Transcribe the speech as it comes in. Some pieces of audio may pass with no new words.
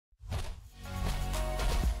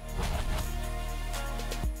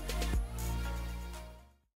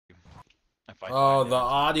Oh, the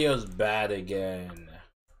audio's bad again.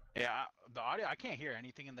 Yeah, the audio, I can't hear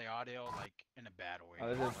anything in the audio, like, in a bad way. Oh,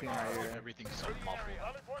 there's a team right here. Everything's so muffled.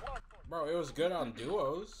 Bro, it was good on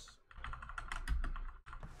duos.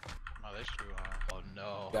 Oh, that's true, huh? Oh,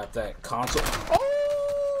 no. Got that console.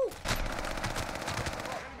 Oh!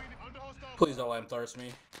 Please don't let him thirst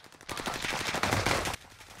me.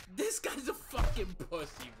 This guy's a fucking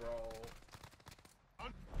pussy, bro.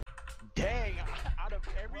 Dang, out of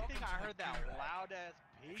everything, I heard that loud-ass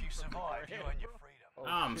pig. If you survive, you earn your freedom. Oh,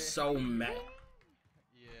 I'm shit. so mad.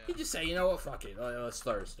 Yeah. He just say, you know what, fuck it, let's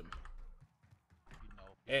thirst him. You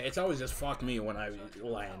know. It's always just fuck me when I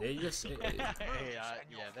land. It just. Yeah,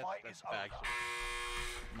 that's factual.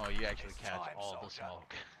 No, you actually catch all the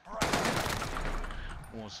smoke.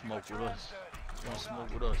 Won't smoke with us. Won't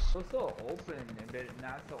smoke with us. It's so open, but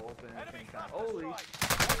not so open at the same time. Holy.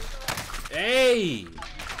 Hey!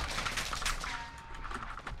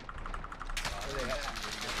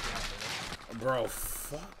 Bro,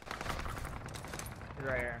 fuck. He's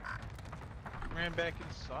right here. Ran back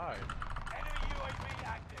inside. Enemy UAV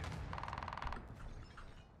active.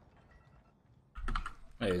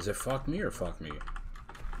 Hey, is it fuck me or fuck me?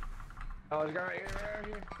 Oh, there's a guy right here, right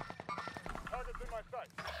here. Target's in my sight.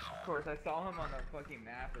 Of course, I saw him on the fucking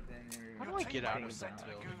map, but then... How do I get out of this that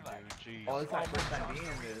building, dude? Jeez. Oh, this is my first time being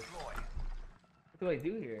in this. What do I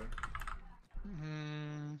do here?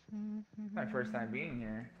 It's my first time being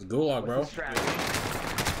here. It's Gulag, bro. What's the strat?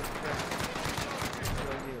 What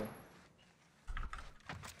do I do?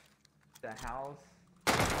 The house.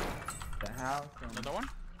 The house. And... Another one?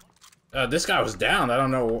 This guy was down. I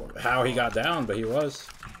don't know how he got down, but he was.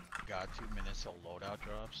 Got 2 minutes of loadout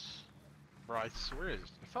drops. Bro, I swear it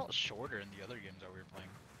felt shorter in the other games that we were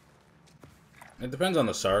playing. It depends on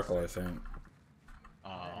the circle, I think.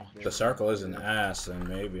 Oh. If the circle is an ass, then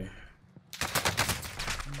maybe.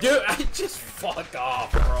 Dude, I just fuck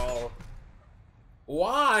off, bro.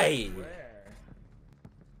 Why? Where?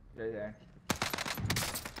 Right there.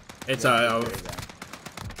 It's Right there.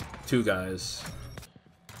 2 guys.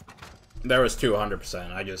 There was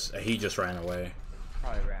 200%. He just ran away.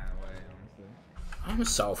 Probably ran away, honestly. I'm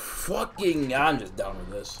so fucking. I'm just done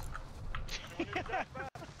with this.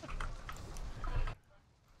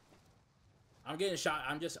 I'm getting shot.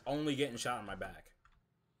 I'm just only getting shot in my back.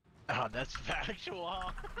 Oh, that's factual,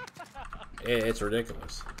 huh? It's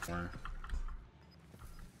ridiculous.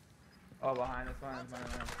 Oh, behind us, behind us.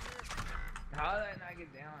 How did I not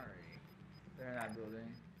get down already? They're in that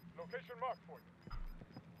building. Location marked for you.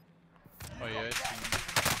 Oh yeah, it's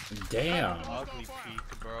Damn. ugly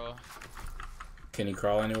peak, bro. Can you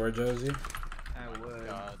crawl anywhere, Josie? I would.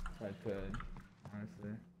 God. If I could,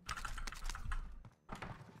 honestly.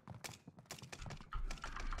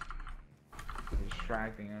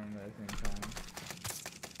 Distracting him at the same time.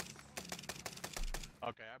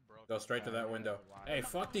 Okay, I broke. Go straight to that window. Hey,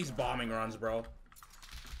 fuck these bombing runs, bro.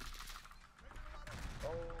 Oh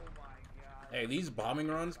my god. Hey, these bombing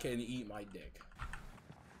runs can eat my dick.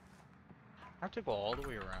 I have to go all the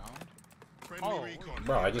way around. Oh,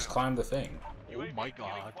 Bro, I just climbed the thing. Oh my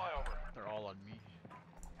god. They're all on me.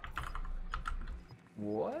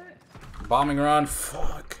 What? Bombing run,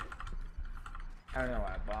 fuck. I don't know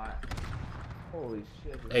what I bought. Holy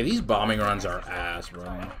shit. Hey, these bombing runs are ass, bro.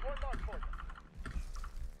 I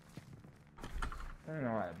don't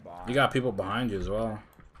know what I bought. You got people behind you as well.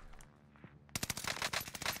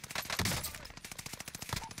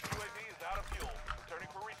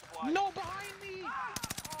 No, behind me! Oh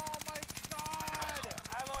my god!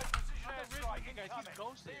 Allied precision airstrike incoming. He's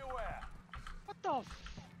ghosted. Be aware. What the f?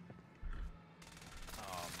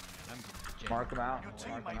 Oh man, I'm getting Mark him out. Your Mark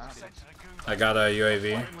him teammates out. sent to the gulag. I got a UAV.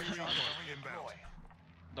 Redeploy.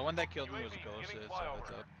 The one that killed me was ghosted, so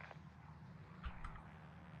that's up.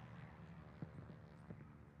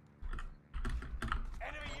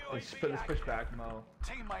 Enemy Let's UAV push active. back, Mo.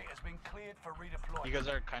 Teammate has been cleared for redeployment. You guys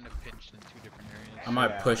are kind of pinched in 2 different areas. I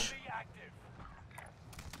might push. UAV active.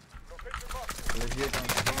 Legit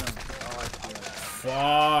don't see him. Oh, I see him.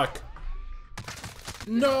 Fuck.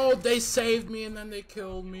 No, they saved me and then they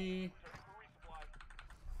killed me.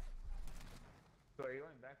 So are you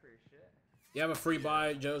going back for your shit? You have a free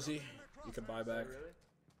buy, Josie. You can buy back. Really?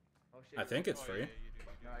 Oh shit. I think it's Oh, free. yeah, you do.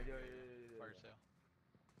 No, I do. Fire sale.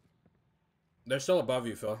 They're still above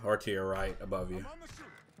you, Phil. Or to your right, above you.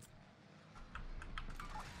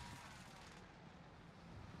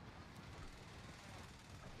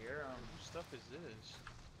 Hear him. What stuff is this?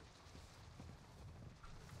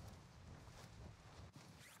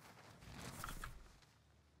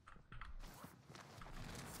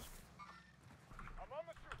 I'm on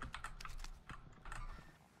the shooter.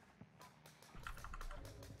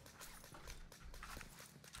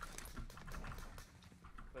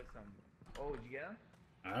 Oh, did you get him?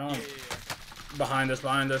 I don't. Yeah. Behind us,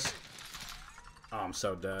 behind us. Oh, I'm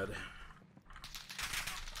so dead.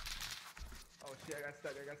 Oh shit, I got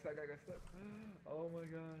stuck. Oh my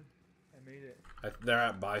god. I made it. They're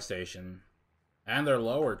at buy station. And they're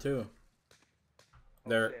lower, too. Oh,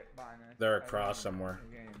 They're shit, behind us. they're I across got somewhere.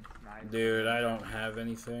 again, sniped. Dude, I don't have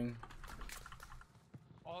anything.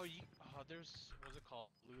 Oh, there's, what's it called?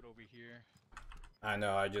 Loot over here. I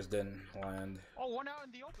know, I just didn't land. Oh, one out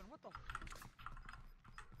in the open. What the?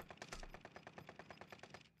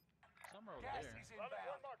 Somewhere over Gas there. is inbound.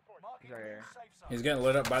 Marking He's right here. new safe zone. He's getting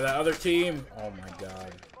lit up by that other team. Oh my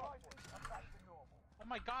god. Oh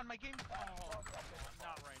my god, my game. Oh,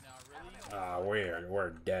 not right now, really. Ah, we're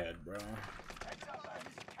dead, bro. Heads up, lads.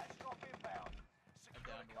 Cash drop inbound. I Secure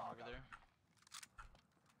downed the one over cargo. there.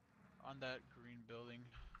 On that green building.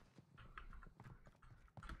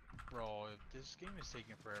 Bro, if this game is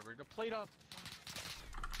taking forever to plate up.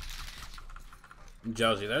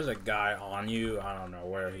 Josie, there's a guy on you. I don't know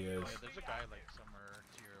where he is. Yeah, there's a guy like somewhere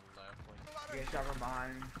to your left. Like, Get shot from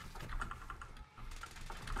behind.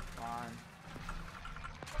 Come on.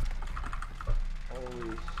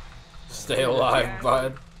 Holy Stay alive, gas,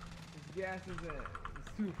 bud. This gas isn't.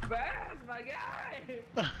 It's too fast, my guy!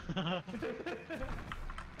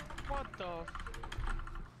 what the?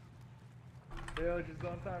 Yo, just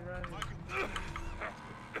don't stop running.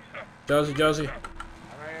 Josie.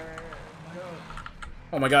 Alright. Go.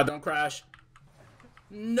 Oh my god, don't crash.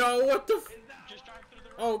 No, what the f— Just drive through the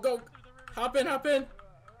river. Oh, go. Through the river. Hop in.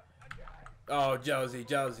 Oh, Josie.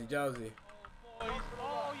 Oh, boys.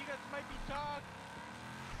 Oh, you guys might be talk.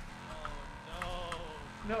 Oh,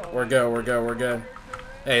 no. No. We're good.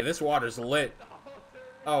 Hey, this water's lit.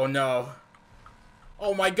 Oh no.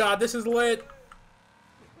 Oh my god, this is lit.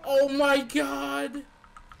 Oh my god.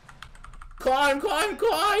 Climb. Come on, boys,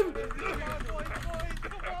 come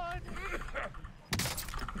on.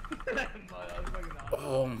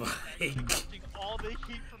 Oh my god. Taking all the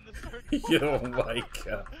heat from the circle. Oh my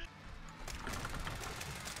god.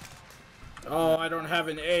 Oh, I don't have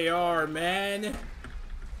an AR, man.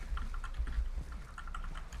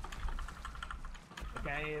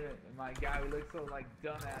 Can't even. My guy, we look so like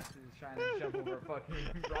dumbasses trying to jump over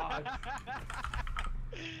fucking rocks.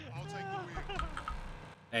 I'll take the wheel.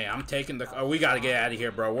 Hey, I'm taking the— oh, we gotta get out of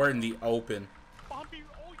here, bro. We're in the open. Bumpy,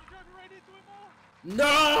 oh, you're driving right into him, oh.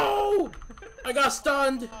 No! I got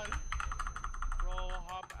stunned. God. Bro,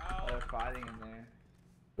 hop out. They're fighting in there.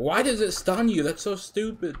 Why does it stun you? That's so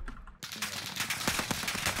stupid.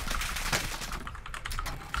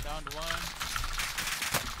 Downed one.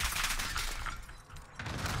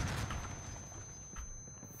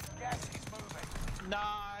 Gas is moving.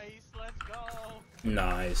 Nice, let's go.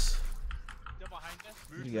 Nice. They're behind us.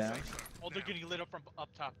 Yeah. Oh, they're getting lit up from up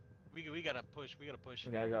top. We gotta push. We gotta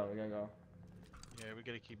go. Yeah, we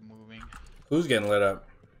gotta keep moving. Who's getting lit up?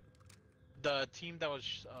 The team that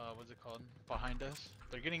was, what's it called? Behind us.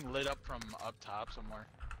 They're getting lit up from up top somewhere.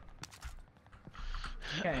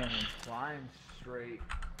 Can't even climb straight.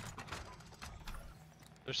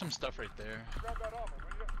 There's some stuff right there. Grab that armor,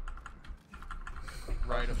 will you?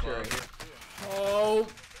 Right above. Sure. Oh.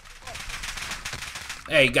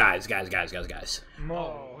 Hey, guys.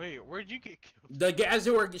 Oh, wait, where'd you get killed? The guys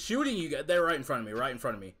who were shooting you, they're right in front of me.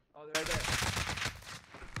 Oh, they're right there.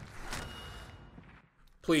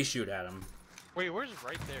 Please shoot at him. Wait, where's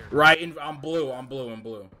right there? Right in— I'm blue. Grab those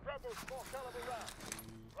small caliber rounds.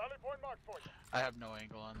 Rally point marked for you. I have no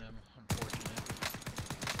angle on them, unfortunately.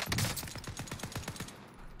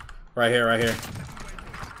 Right here.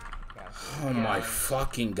 Oh Yeah. my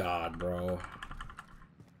fucking god, bro.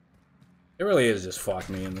 It really is just fuck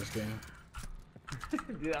me in this game.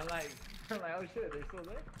 Dude, I'm like, oh shit, they're still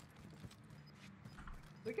there.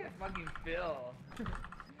 Look at fucking Phil.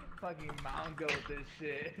 Fucking mountain goat this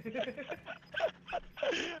shit.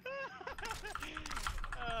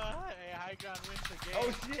 Hey, high ground wins the game.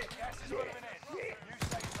 Oh shit! Gas is moving in. New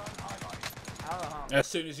safe zone highlighted. I don't know how As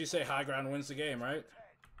soon as you say high ground wins the game, right?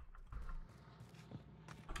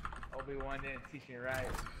 Obi-Wan didn't teach me right.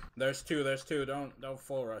 There's two. Don't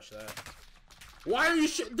full rush that. Why are you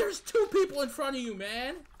there's two people in front of you,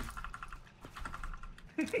 man.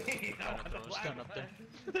 I'm trying to throw a stun up there.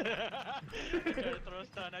 I'm trying to throw a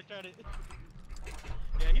stun. I tried it.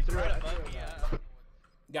 Yeah, he's right above me.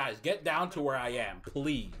 Guys, get down to where I am,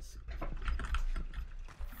 please. You've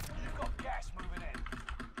got gas moving in.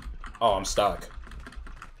 Oh, I'm stuck.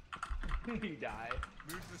 He died.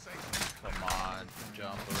 Move to the safe zone. Come on,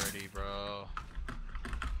 jump already, bro.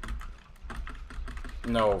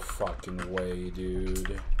 No fucking way,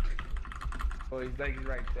 dude. Oh, he's like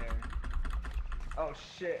right there. Oh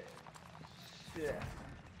shit. Shit.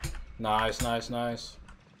 Nice, nice, nice.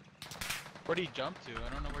 Where'd he jump to? I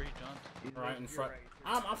don't know where he jumped. Right in front.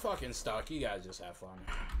 I'm fucking stuck. You guys just have fun.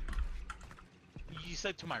 You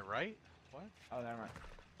said to my right? What? Oh, never mind.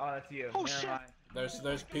 Oh, that's you. Oh, never shit. mind.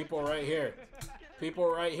 There's people right here. People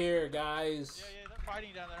right here, guys. Yeah, they're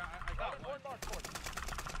fighting down there. I got one.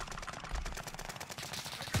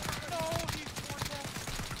 No, he's one more.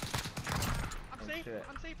 I'm safe. Shit.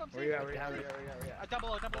 I'm safe. I'm safe. Where you at? Where you I'm at? safe. Where you at? Double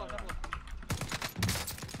low, double low, double low.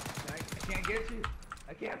 I can't get you.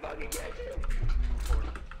 I can't fucking get you.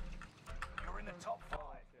 You're in the top 5.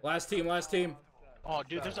 Last team, last team. Oh,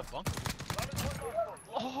 dude, there's a bunker.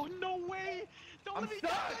 Oh, no way. Don't let me die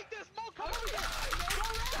like this. Mo, come over here. Go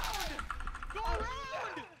around. Go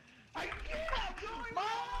around. I can't. Mo.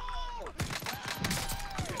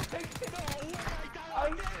 No way.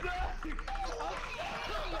 I'm stuck.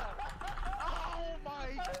 Oh my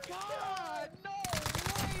god! No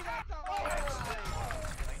way! That's a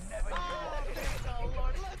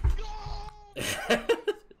Lord! Let's go!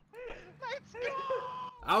 Let's go!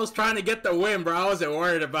 I was trying to get the win, bro. I wasn't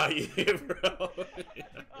worried about you, bro. Oh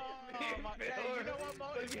my! Hey, you know what, Mo?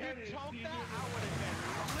 If you choked that, I would have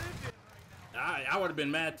been livid right I would have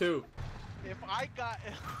been mad too. now. If I got,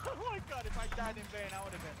 oh my god! If I died in vain, I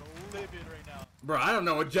would have been livid right now. Bro, I don't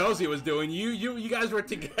know what Josie was doing. You guys were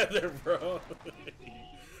together, bro.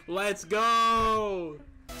 Let's go.